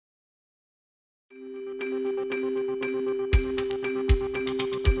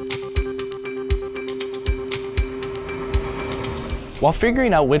While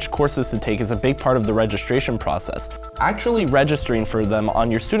figuring out which courses to take is a big part of the registration process, actually registering for them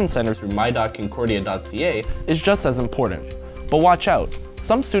on your student center through my.concordia.ca is just as important. But watch out,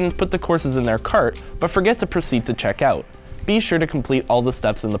 some students put the courses in their cart but forget to proceed to check out. Be sure to complete all the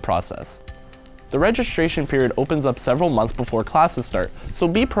steps in the process. The registration period opens up several months before classes start, so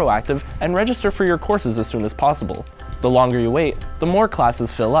be proactive and register for your courses as soon as possible. The longer you wait, the more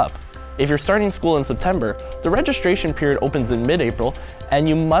classes fill up. If you're starting school in September, the registration period opens in mid-April, and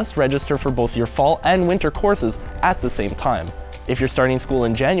you must register for both your fall and winter courses at the same time. If you're starting school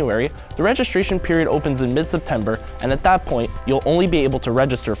in January, the registration period opens in mid-September, and at that point, you'll only be able to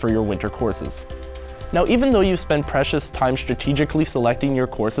register for your winter courses. Now, even though you spend precious time strategically selecting your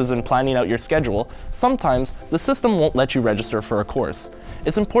courses and planning out your schedule, sometimes the system won't let you register for a course.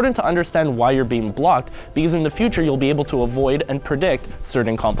 It's important to understand why you're being blocked, because in the future you'll be able to avoid and predict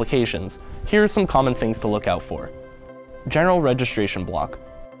certain complications. Here are some common things to look out for. General registration block.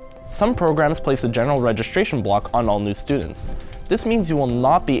 Some programs place a general registration block on all new students. This means you will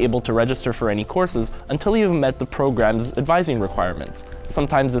not be able to register for any courses until you have met the program's advising requirements.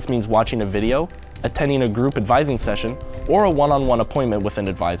 Sometimes this means watching a video, attending a group advising session, or a one-on-one appointment with an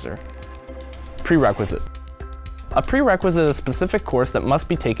advisor. Prerequisite. A prerequisite is a specific course that must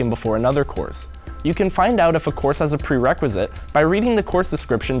be taken before another course. You can find out if a course has a prerequisite by reading the course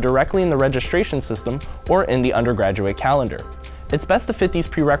description directly in the registration system or in the undergraduate calendar. It's best to fit these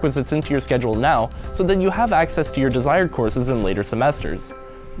prerequisites into your schedule now so that you have access to your desired courses in later semesters.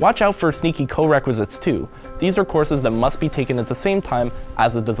 Watch out for sneaky co-requisites too. These are courses that must be taken at the same time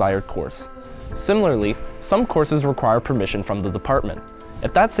as a desired course. Similarly, some courses require permission from the department.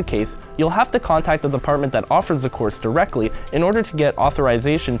 If that's the case, you'll have to contact the department that offers the course directly in order to get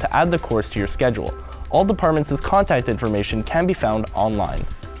authorization to add the course to your schedule. All departments' contact information can be found online.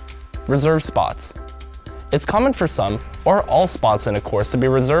 Reserved spots. It's common for some, or all spots in a course to be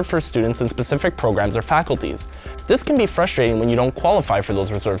reserved for students in specific programs or faculties. This can be frustrating when you don't qualify for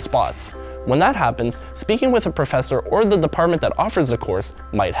those reserved spots. When that happens, speaking with a professor or the department that offers the course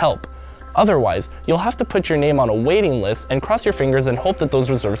might help. Otherwise, you'll have to put your name on a waiting list and cross your fingers and hope that those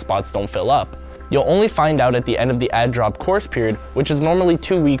reserved spots don't fill up. You'll only find out at the end of the add drop course period, which is normally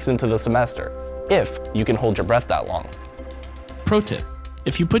 2 weeks into the semester, if you can hold your breath that long. Pro tip: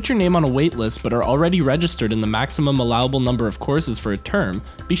 if you put your name on a wait list but are already registered in the maximum allowable number of courses for a term,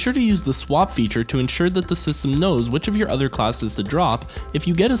 be sure to use the swap feature to ensure that the system knows which of your other classes to drop if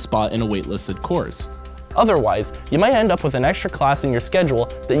you get a spot in a waitlisted course. Otherwise, you might end up with an extra class in your schedule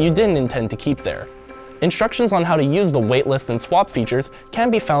that you didn't intend to keep there. Instructions on how to use the waitlist and swap features can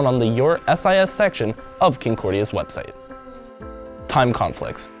be found on the Your SIS section of Concordia's website. Time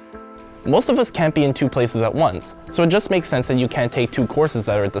conflicts. Most of us can't be in 2 places at once, so it just makes sense that you can't take 2 courses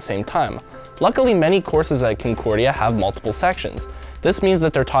that are at the same time. Luckily, many courses at Concordia have multiple sections. This means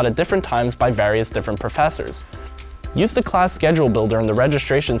that they're taught at different times by various different professors. Use the class schedule builder in the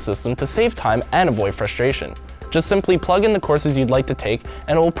registration system to save time and avoid frustration. Just simply plug in the courses you'd like to take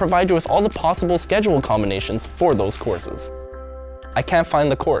and it will provide you with all the possible schedule combinations for those courses. I can't find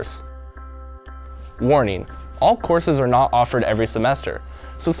the course. Warning: all courses are not offered every semester,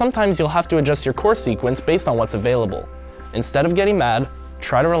 so sometimes you'll have to adjust your course sequence based on what's available. Instead of getting mad,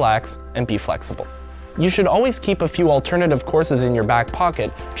 try to relax and be flexible. You should always keep a few alternative courses in your back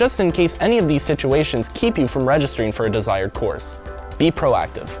pocket just in case any of these situations keep you from registering for a desired course. Be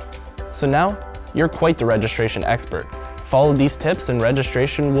proactive. So now, you're quite the registration expert. Follow these tips and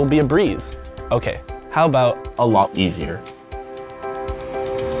registration will be a breeze. Okay, how about a lot easier?